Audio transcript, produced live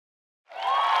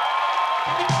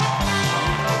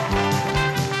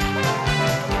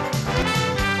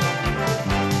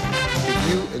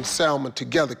If you and Salma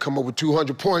together come up with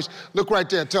 200 points, look right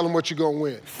there, tell them what you're gonna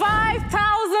win. $5,000.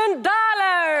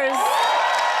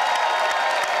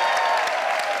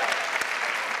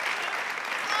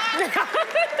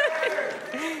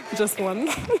 Just one.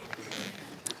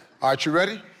 All right, you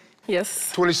ready?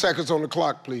 Yes. 20 seconds on the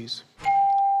clock, please.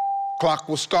 Clock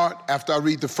will start after I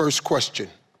read the first question.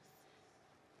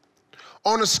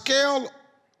 On a scale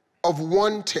of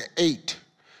 1 to 8,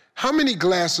 how many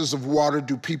glasses of water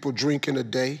do people drink in a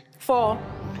day? 4.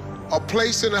 A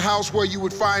place in the house where you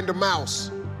would find a mouse.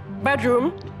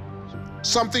 Bedroom.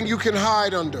 Something you can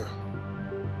hide under.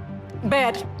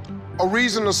 Bed. A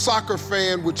reason a soccer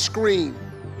fan would scream.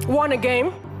 Won a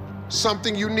game.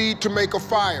 Something you need to make a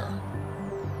fire.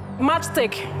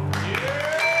 Matchstick.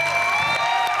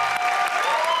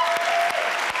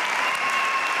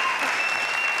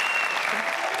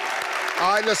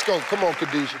 All right, let's go. Come on,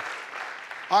 Khadijah.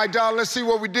 All right, darling, let's see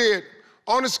what we did.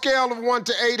 On a scale of 1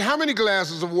 to 8, how many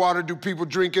glasses of water do people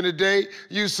drink in a day?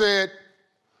 You said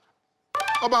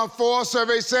about 4,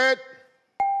 survey said.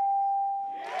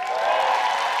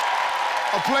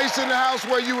 A place in the house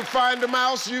where you would find a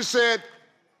mouse, you said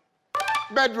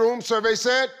bedroom, survey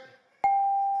said.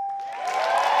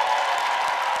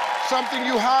 Something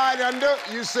you hide under,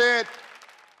 you said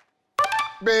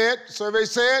bed, survey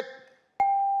said.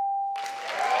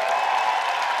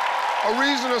 A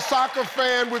reason a soccer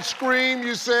fan would scream,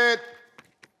 you said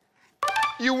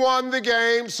you won the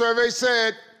game, survey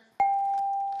said.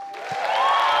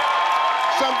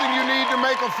 Something you need to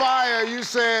make a fire, you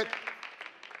said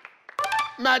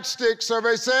matchstick,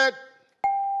 survey said.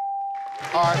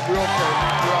 All right, we're okay.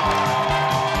 We're all right.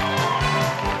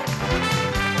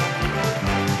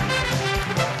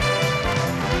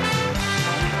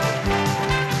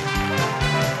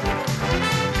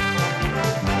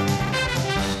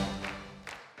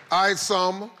 All right,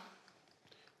 Salma,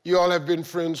 you all have been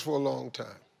friends for a long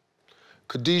time.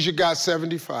 Khadijah got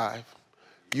 75.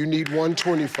 You need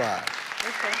 125.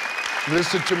 Okay.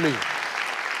 Listen to me.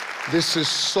 This is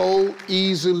so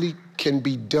easily can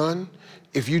be done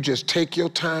if you just take your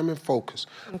time and focus.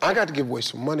 Okay. I got to give away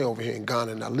some money over here in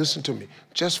Ghana. Now listen to me.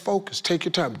 Just focus, take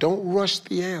your time. Don't rush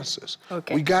the answers.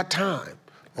 Okay. We got time,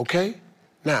 okay?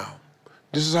 Now,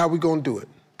 this is how we're gonna do it.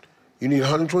 You need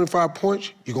 125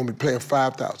 points, you're gonna be playing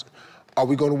 5,000. Are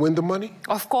we gonna win the money?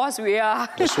 Of course we are.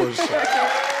 That's what it says.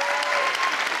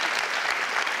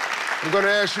 I'm gonna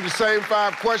ask you the same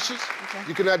 5 questions. Okay.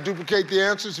 You cannot duplicate the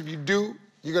answers. If you do,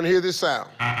 you're gonna hear this sound.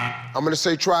 I'm gonna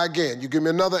say try again. You give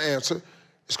me another answer.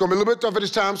 It's gonna be a little bit tougher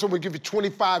this time, so I'm gonna give you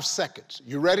 25 seconds.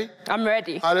 You ready? I'm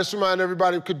ready. All right, let's remind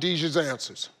everybody of Khadijah's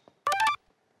answers.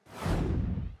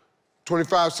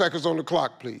 25 seconds on the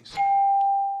clock, please.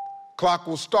 Clock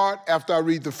will start after I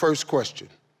read the first question.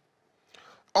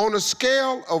 On a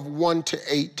scale of 1 to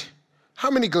 8,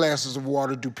 how many glasses of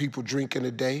water do people drink in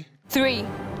a day? 3.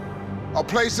 A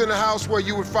place in the house where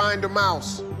you would find a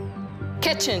mouse.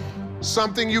 Kitchen.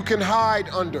 Something you can hide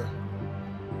under.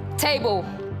 Table.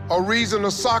 A reason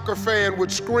a soccer fan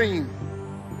would scream.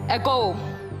 A goal.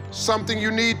 Something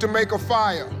you need to make a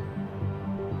fire.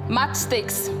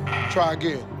 Matchsticks. Try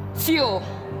again. Fuel.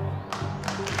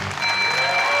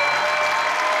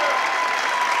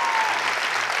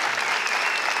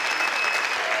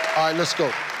 All right, let's go.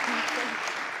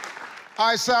 All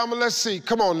right, Salma, let's see.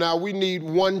 Come on now, we need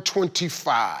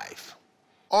 125.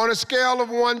 On a scale of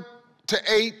 1 to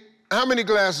 8, how many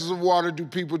glasses of water do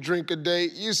people drink a day?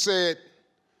 You said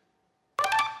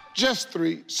just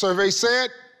 3. Survey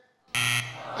said?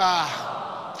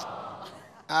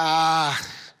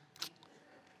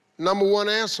 Number 1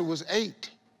 answer was 8.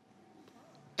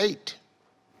 8.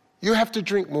 You have to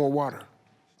drink more water.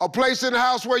 A place in the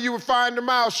house where you would find a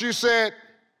mouse, you said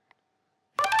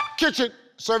kitchen.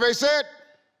 Survey said?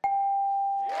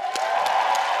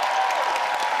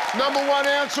 Number 1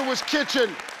 answer was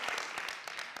kitchen.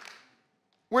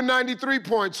 We're 93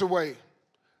 points away.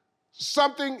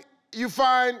 Something you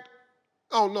find,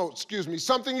 oh no, excuse me,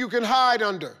 something you can hide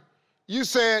under. You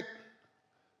said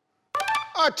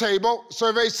a table.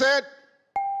 Survey said?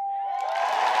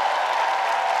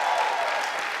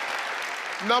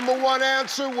 Number 1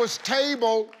 answer was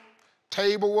table.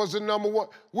 Table was the number 1.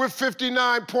 We're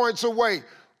 59 points away.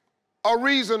 A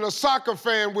reason a soccer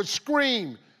fan would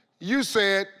scream. You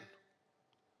said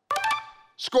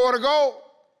scored a goal.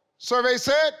 Survey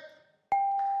said?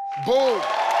 Boom.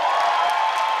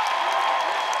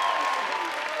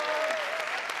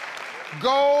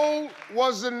 Goal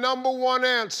was the number 1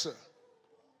 answer.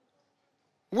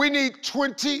 We need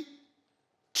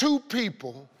 22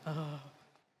 people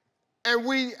and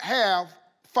we have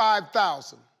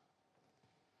 5,000.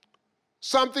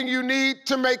 Something you need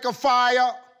to make a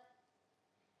fire.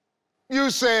 You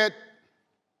said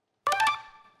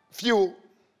fuel.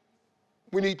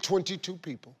 We need 22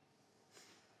 people.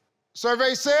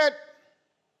 Survey said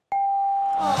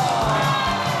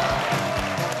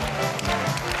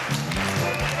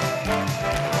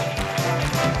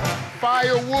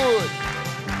firewood.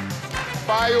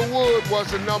 Firewood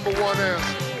was the #1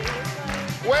 answer.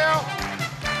 Well,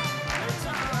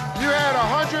 you had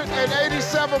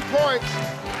 187 points,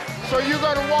 so you're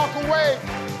gonna walk away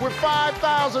with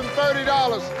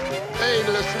 $5,030. They ain't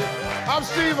listening. I'm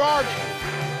Steve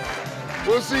Harvey.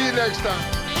 We'll see you next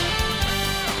time.